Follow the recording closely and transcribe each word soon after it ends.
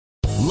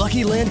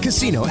Lucky Land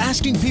Casino,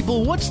 asking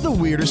people, what's the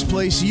weirdest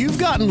place you've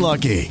gotten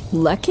lucky?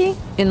 Lucky?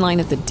 In line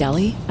at the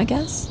deli, I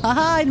guess?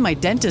 Aha, in my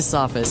dentist's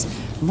office.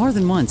 More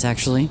than once,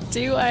 actually.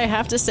 Do I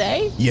have to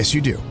say? Yes,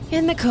 you do.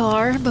 In the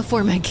car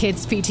before my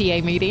kids'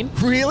 PTA meeting.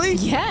 Really?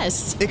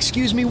 Yes.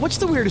 Excuse me, what's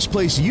the weirdest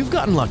place you've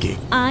gotten lucky?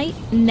 I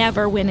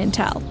never win and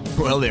tell.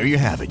 Well, there you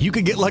have it. You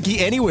can get lucky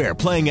anywhere,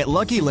 playing at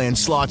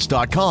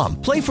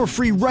LuckyLandSlots.com. Play for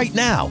free right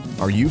now.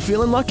 Are you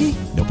feeling lucky?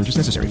 No purchase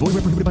necessary. Void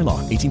where prohibited by law.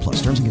 18 plus.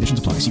 Terms and conditions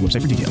apply. See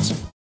website for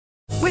details.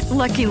 With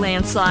Lucky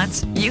Land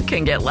Slots, you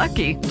can get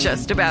lucky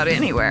just about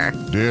anywhere.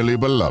 Dearly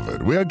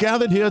beloved, we are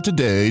gathered here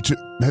today to...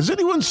 Has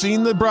anyone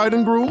seen the bride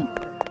and groom?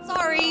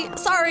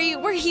 Sorry,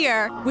 we're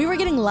here. We were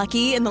getting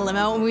lucky in the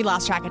limo and we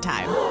lost track of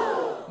time.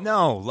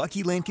 No,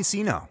 Lucky Land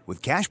Casino,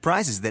 with cash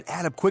prizes that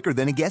add up quicker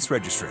than a guest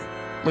registry.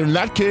 In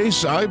that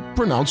case, I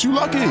pronounce you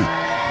lucky.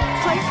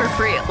 Play for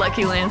free at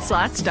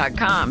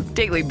LuckyLandSlots.com.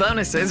 Daily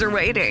bonuses are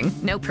waiting.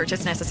 No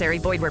purchase necessary.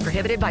 Void where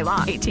prohibited by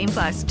law. 18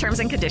 plus. Terms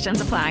and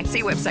conditions apply.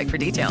 See website for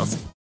details.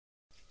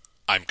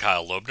 I'm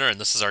Kyle Loebner, and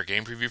this is our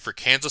game preview for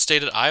Kansas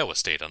State at Iowa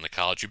State on the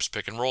College Hoops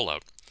Pick and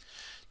Rollout.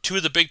 Two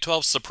of the Big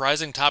 12's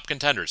surprising top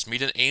contenders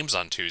meet in Ames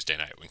on Tuesday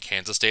night when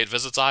Kansas State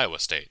visits Iowa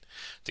State.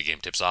 The game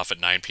tips off at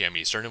 9 p.m.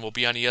 Eastern and will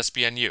be on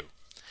ESPNU.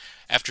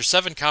 After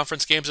 7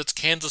 conference games, it's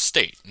Kansas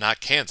State, not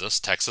Kansas,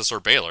 Texas, or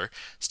Baylor,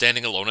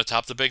 standing alone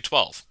atop the Big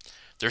 12.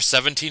 They're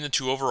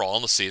 17-2 overall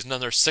in the season,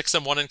 and they're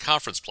 6-1 in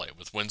conference play,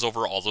 with wins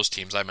over all those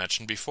teams I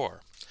mentioned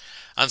before.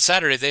 On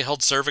Saturday, they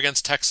held serve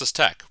against Texas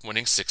Tech,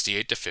 winning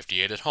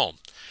 68-58 at home.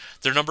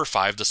 They're number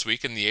 5 this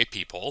week in the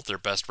AP poll, their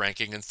best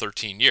ranking in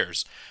 13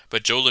 years,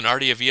 but Joe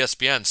Lunardi of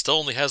ESPN still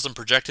only has them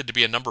projected to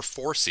be a number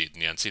 4 seed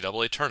in the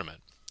NCAA tournament.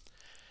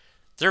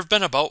 There have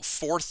been about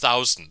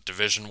 4,000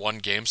 Division I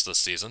games this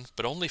season,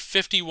 but only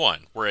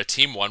 51 where a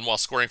team won while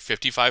scoring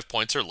 55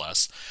 points or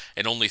less,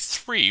 and only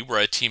 3 where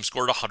a team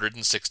scored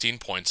 116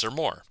 points or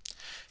more.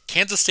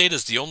 Kansas State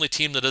is the only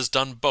team that has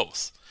done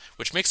both,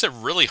 which makes it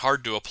really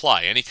hard to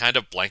apply any kind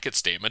of blanket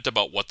statement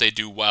about what they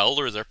do well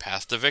or their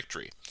path to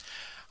victory.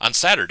 On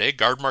Saturday,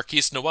 guard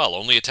Marquise Noel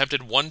only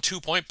attempted 1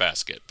 2-point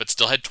basket, but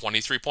still had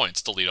 23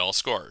 points to lead all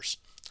scorers.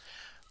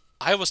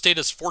 Iowa State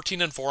is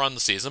 14-4 on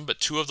the season, but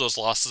 2 of those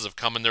losses have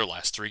come in their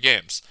last 3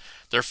 games.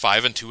 They're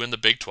 5-2 in the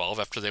Big 12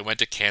 after they went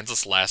to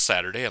Kansas last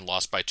Saturday and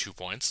lost by 2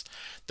 points,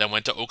 then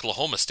went to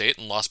Oklahoma State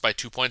and lost by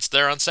 2 points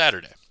there on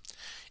Saturday.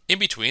 In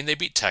between, they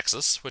beat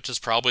Texas, which is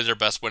probably their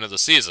best win of the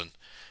season.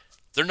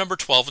 They're number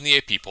 12 in the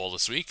AP poll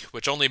this week,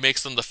 which only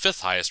makes them the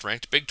 5th highest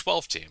ranked Big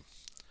 12 team.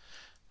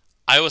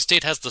 Iowa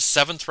State has the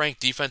 7th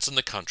ranked defense in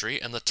the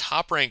country and the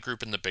top ranked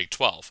group in the Big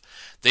 12.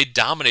 They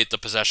dominate the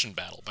possession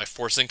battle by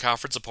forcing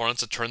conference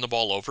opponents to turn the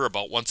ball over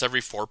about once every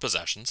 4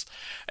 possessions,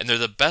 and they're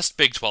the best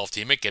Big 12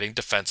 team at getting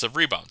defensive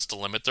rebounds to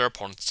limit their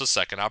opponents to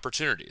second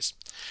opportunities.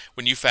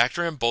 When you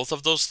factor in both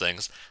of those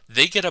things,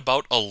 they get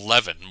about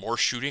 11 more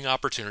shooting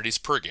opportunities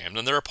per game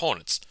than their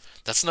opponents.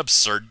 That's an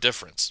absurd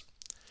difference.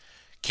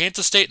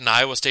 Kansas State and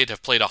Iowa State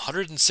have played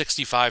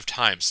 165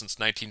 times since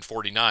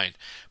 1949,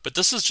 but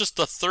this is just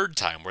the 3rd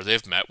time where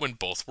they've met when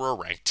both were a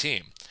ranked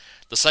team.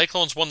 The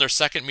Cyclones won their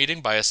second meeting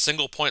by a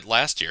single point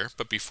last year,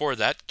 but before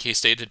that,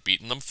 K-State had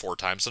beaten them 4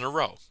 times in a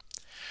row.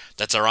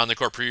 That's our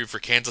on-the-court preview for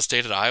Kansas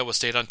State at Iowa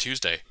State on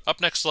Tuesday. Up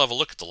next, we'll have a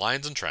look at the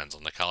lines and trends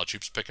on the College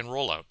Hoops Pick and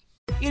Rollout.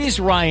 It is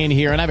Ryan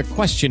here, and I have a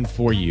question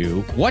for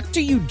you. What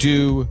do you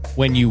do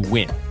when you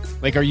win?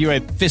 Like, are you a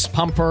fist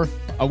pumper,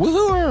 a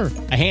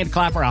woohooer, a hand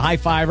clapper, a high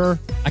fiver?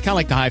 I kind of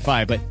like the high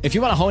five, but if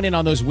you want to hone in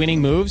on those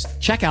winning moves,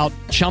 check out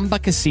Chumba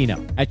Casino.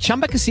 At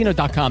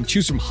ChumbaCasino.com,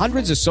 choose from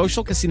hundreds of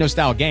social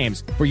casino-style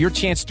games for your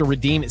chance to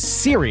redeem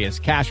serious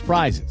cash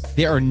prizes.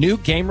 There are new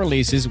game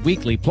releases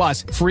weekly,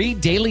 plus free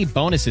daily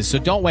bonuses, so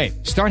don't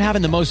wait. Start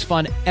having the most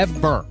fun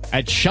ever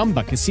at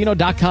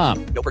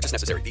ChumbaCasino.com. No purchase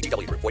necessary.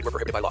 VGW. Void where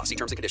prohibited by law. See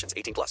terms and conditions.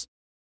 18 plus.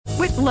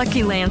 With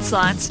Lucky Land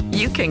Slots,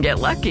 you can get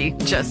lucky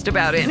just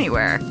about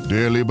anywhere.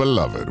 Dearly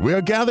beloved, we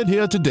are gathered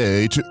here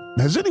today to...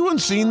 Has anyone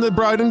seen the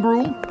bride and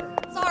groom?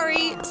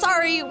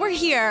 Sorry, we're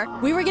here.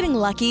 We were getting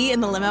lucky in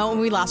the limo and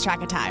we lost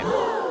track of time.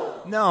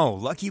 No,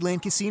 Lucky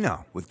Land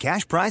Casino, with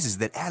cash prizes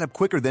that add up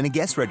quicker than a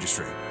guest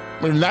registry.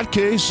 In that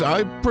case,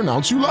 I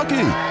pronounce you lucky.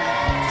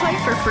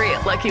 Play for free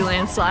at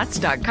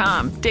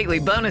LuckyLandSlots.com. Daily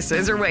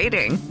bonuses are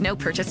waiting. No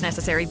purchase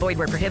necessary. Void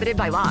where prohibited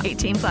by law.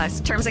 18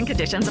 plus. Terms and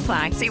conditions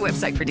apply. See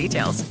website for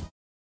details.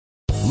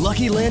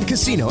 Lucky Land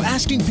Casino,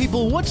 asking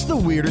people, what's the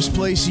weirdest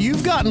place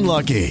you've gotten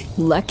lucky?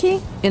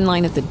 Lucky? In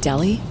line at the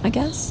deli, I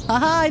guess?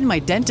 Aha, in my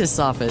dentist's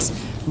office.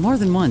 More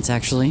than once,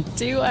 actually.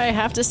 Do I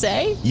have to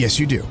say? Yes,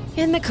 you do.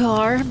 In the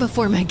car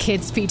before my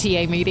kids'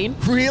 PTA meeting.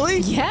 Really?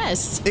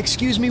 Yes.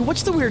 Excuse me,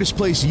 what's the weirdest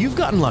place you've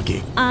gotten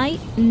lucky? I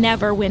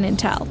never win and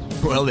tell.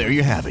 Well, there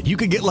you have it. You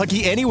can get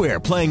lucky anywhere,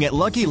 playing at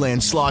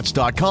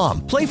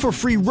LuckyLandSlots.com. Play for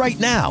free right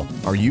now.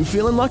 Are you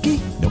feeling lucky?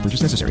 No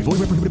purchase necessary. Void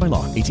where prohibited by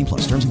law. 18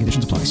 plus. Terms and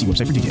conditions apply. See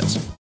website for details.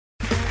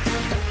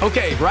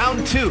 Okay,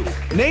 round 2.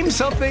 Name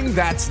something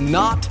that's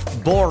not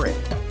boring.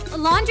 A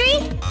laundry?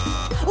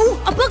 Ooh,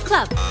 a book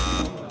club.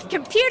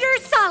 Computer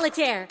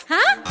solitaire,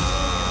 huh?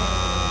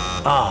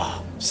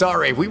 Ah,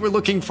 Sorry, we were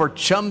looking for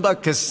Chumba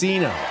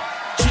Casino.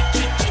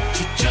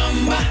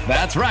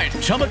 That's right.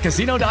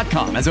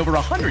 ChumbaCasino.com has over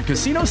 100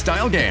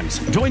 casino-style games.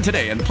 Join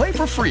today and play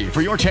for free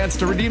for your chance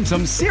to redeem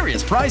some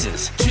serious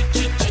prizes.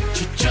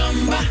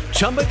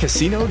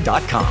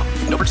 ChumbaCasino.com.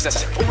 No purchase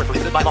necessary. Void where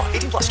prohibited by law.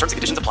 18 plus. Terms and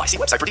conditions apply. See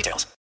website for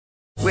details.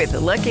 With the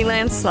Lucky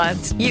Land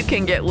Slots, you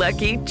can get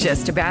lucky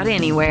just about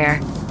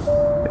anywhere.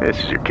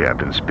 This is your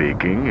captain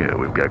speaking.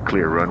 We've got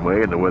clear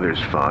runway and the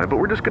weather's fine, but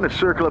we're just going to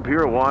circle up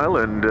here a while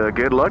and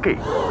get lucky.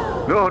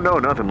 No,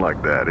 nothing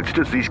like that. It's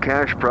just these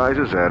cash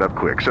prizes add up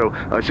quick. So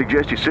I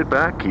suggest you sit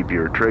back, keep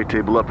your tray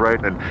table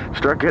upright, and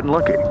start getting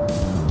lucky.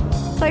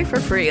 Play for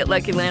free at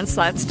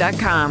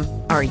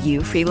LuckyLandSlots.com. Are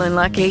you feeling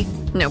lucky?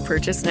 No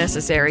purchase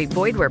necessary.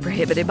 Void where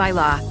prohibited by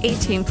law.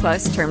 18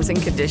 plus terms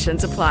and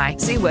conditions apply.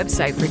 See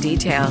website for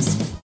details.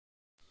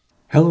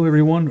 Hello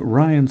everyone,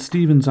 Ryan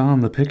Stevens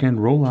on the pick and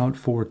rollout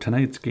for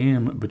tonight's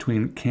game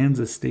between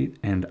Kansas State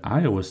and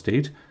Iowa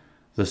State.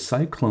 The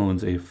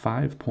Cyclones a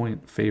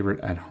 5-point favorite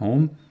at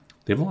home.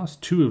 They've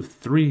lost 2 of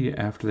 3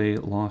 after they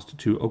lost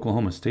to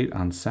Oklahoma State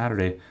on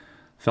Saturday.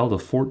 Fell to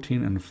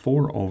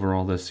 14-4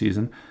 overall this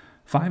season.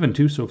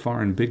 5-2 so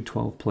far in Big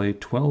 12 play,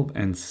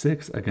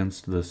 12-6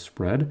 against the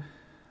spread.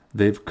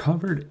 They've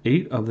covered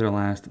 8 of their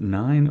last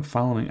 9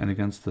 following an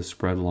against the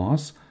spread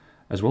loss,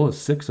 as well as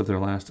 6 of their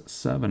last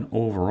 7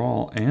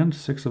 overall, and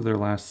 6 of their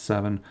last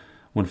 7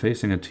 when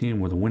facing a team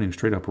with a winning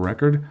straight-up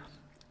record.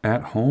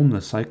 At home,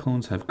 the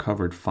Cyclones have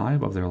covered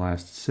 5 of their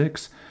last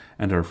 6,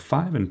 and are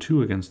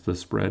 5-2 against the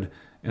spread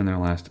in their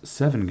last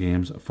 7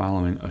 games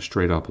following a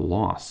straight-up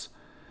loss.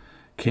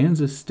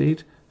 Kansas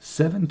State,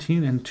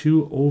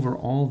 17-2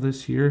 overall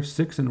this year,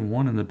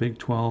 6-1 in the Big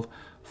 12,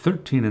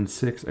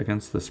 13-6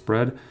 against the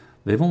spread.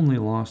 They've only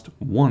lost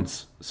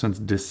once since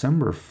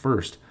December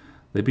 1st.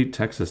 They beat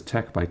Texas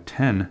Tech by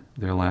 10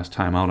 their last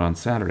time out on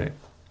Saturday.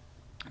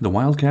 The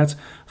Wildcats,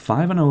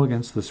 5-0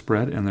 against the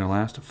spread in their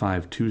last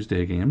 5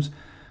 Tuesday games.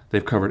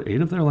 They've covered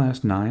 8 of their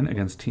last 9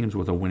 against teams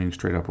with a winning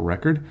straight-up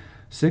record,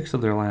 6 of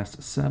their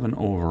last 7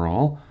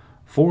 overall,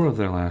 4 of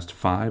their last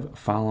 5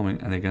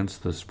 following an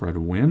against the spread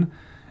win.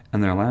 In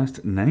their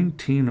last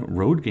 19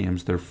 road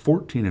games, they're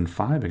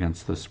 14-5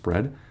 against the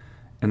spread.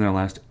 In their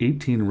last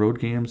 18 road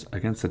games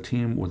against a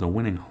team with a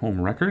winning home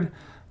record,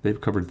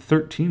 they've covered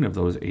 13 of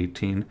those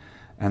 18,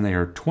 and they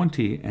are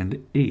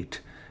 20-8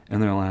 in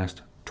their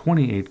last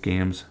 28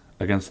 games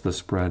against the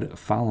spread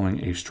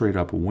following a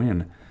straight-up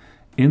win.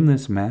 In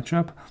this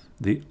matchup,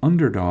 the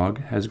underdog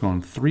has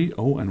gone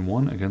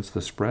 3-0-1 against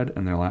the spread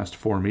in their last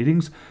 4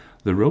 meetings.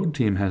 The road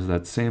team has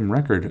that same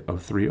record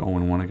of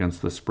 3-0-1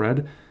 against the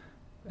spread.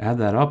 Add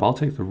that up, I'll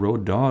take the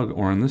road dog,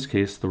 or in this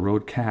case, the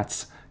road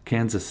Cats,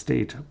 Kansas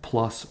State,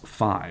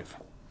 +5.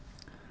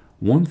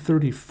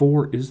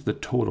 134 is the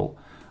total.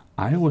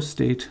 Iowa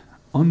State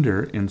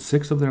under in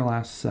 6 of their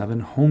last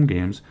 7 home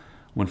games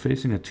when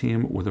facing a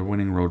team with a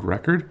winning road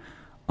record,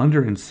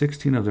 under in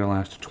 16 of their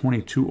last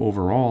 22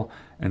 overall,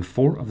 and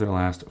 4 of their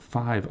last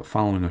 5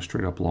 following a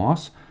straight-up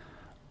loss.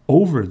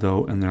 Over,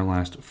 though, in their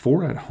last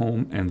 4 at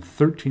home and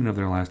 13 of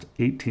their last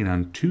 18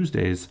 on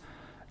Tuesdays,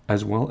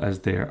 as well as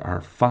they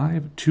are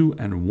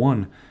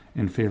 5-2-1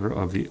 in favor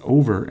of the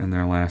over in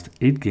their last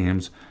 8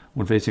 games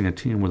when facing a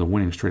team with a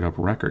winning straight-up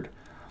record.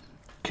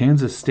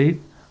 Kansas State,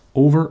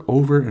 over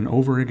and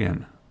over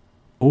again.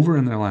 Over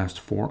in their last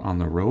 4 on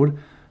the road,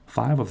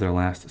 5 of their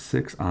last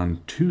 6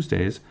 on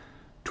Tuesdays,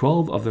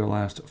 12 of their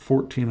last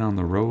 14 on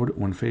the road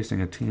when facing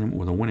a team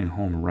with a winning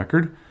home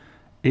record,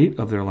 8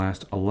 of their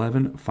last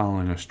 11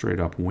 following a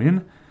straight-up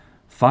win,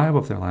 5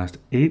 of their last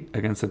 8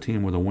 against a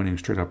team with a winning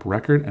straight-up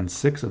record, and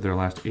 6 of their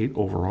last 8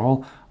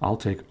 overall. I'll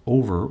take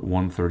over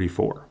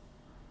 134.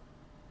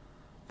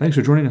 Thanks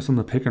for joining us on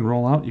the Pick and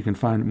Roll Out. You can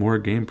find more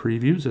game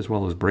previews as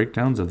well as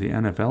breakdowns of the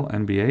NFL,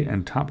 NBA,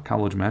 and top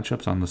college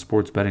matchups on the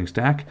Sports Betting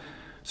Stack.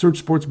 Search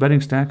Sports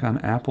Betting Stack on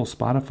Apple,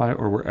 Spotify,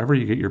 or wherever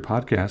you get your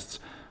podcasts.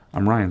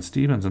 I'm Ryan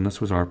Stevens, and this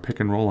was our Pick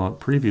and Roll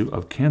Out preview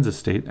of Kansas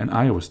State and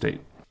Iowa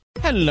State.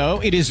 Hello,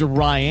 it is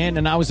Ryan,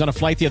 and I was on a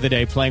flight the other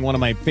day playing one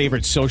of my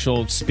favorite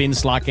social spin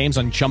slot games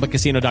on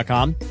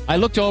ChumbaCasino.com. I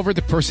looked over at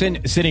the person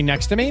sitting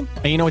next to me,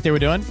 and you know what they were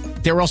doing?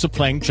 They were also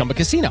playing Chumba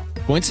Casino.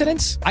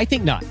 Coincidence? I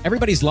think not.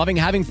 Everybody's loving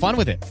having fun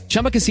with it.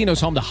 Chumba Casino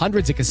is home to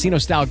hundreds of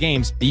casino-style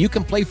games that you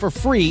can play for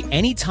free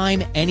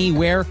anytime,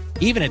 anywhere,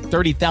 even at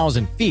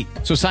 30,000 feet.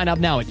 So sign up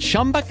now at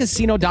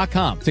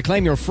ChumbaCasino.com to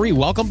claim your free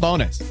welcome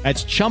bonus.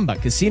 That's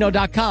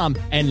ChumbaCasino.com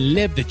and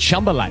live the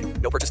Chumba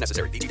life. No purchase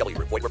necessary. VGW.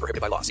 Void where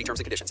prohibited by law. See terms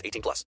and conditions.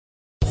 18 plus.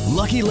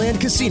 Lucky Land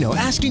Casino,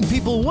 asking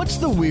people, what's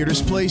the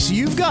weirdest place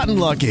you've gotten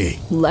lucky?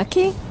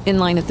 Lucky? In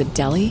line at the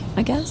deli,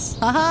 I guess?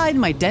 Aha, in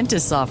my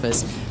dentist's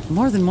office.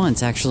 More than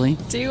once, actually.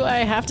 Do I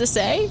have to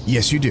say?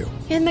 Yes, you do.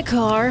 In the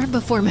car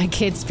before my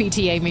kids'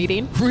 PTA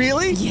meeting.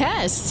 Really?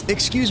 Yes.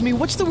 Excuse me,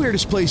 what's the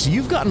weirdest place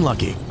you've gotten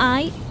lucky?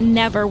 I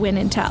never win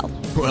and tell.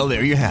 Well,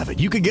 there you have it.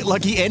 You can get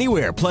lucky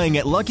anywhere, playing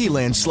at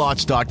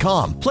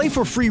LuckyLandSlots.com. Play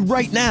for free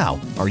right now.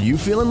 Are you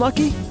feeling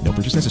lucky? No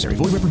purchase necessary.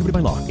 Void where prohibited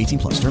by law. 18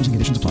 plus. Terms and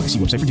conditions apply. See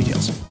website for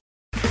details.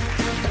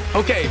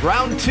 Okay,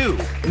 round 2.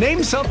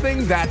 Name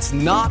something that's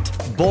not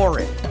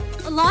boring.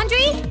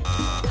 laundry?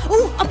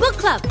 Ooh, a book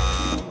club.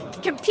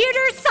 Computer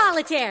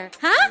solitaire,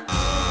 huh?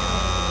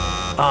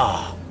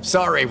 Ah,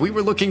 sorry, we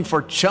were looking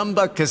for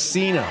Chumba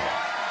Casino.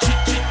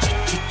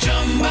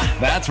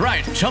 That's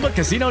right,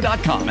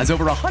 ChumbaCasino.com has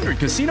over 100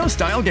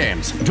 casino-style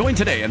games. Join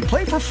today and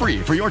play for free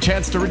for your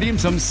chance to redeem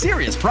some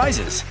serious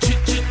prizes.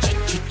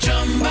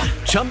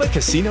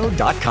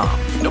 ChumbaCasino.com.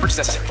 No purchase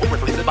necessary. Void where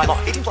prohibited by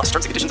law. 18 plus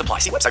terms and conditions apply.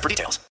 See website for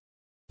details.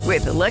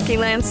 With the Lucky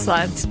Land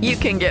Slots, you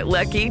can get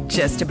lucky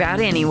just about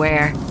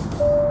anywhere.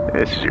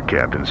 This is your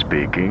captain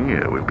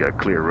speaking. We've got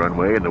clear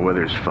runway and the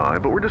weather's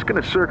fine, but we're just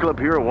going to circle up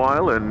here a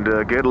while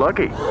and get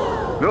lucky.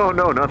 No,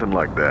 nothing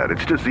like that.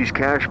 It's just these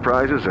cash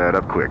prizes add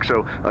up quick.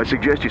 So I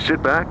suggest you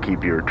sit back,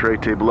 keep your tray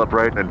table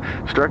upright, and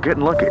start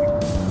getting lucky.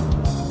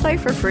 Play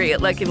for free at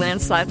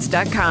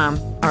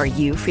LuckyLandSlots.com. Are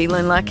you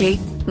feeling lucky?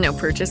 No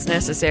purchase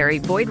necessary.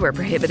 Void where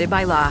prohibited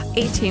by law.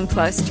 18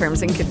 plus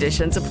terms and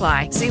conditions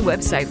apply. See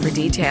website for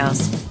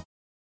details.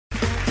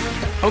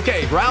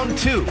 Okay, round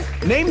two.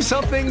 Name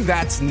something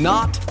that's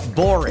not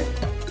boring.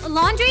 A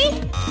laundry?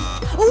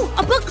 Ooh,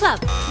 a book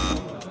club.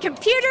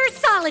 Computer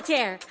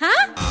solitaire,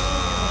 huh?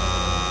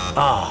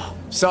 Ah,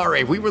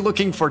 sorry, we were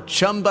looking for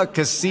Chumba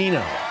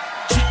Casino.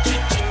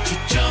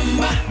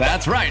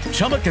 That's right,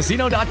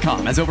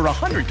 ChumbaCasino.com has over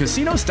 100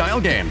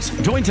 casino-style games.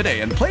 Join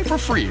today and play for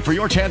free for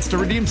your chance to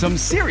redeem some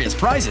serious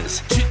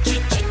prizes.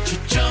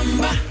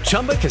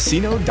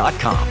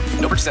 ChumbaCasino.com.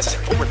 No purchase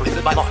necessary. Void where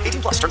prohibited by law.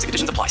 18 plus terms and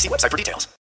conditions apply. See website for details.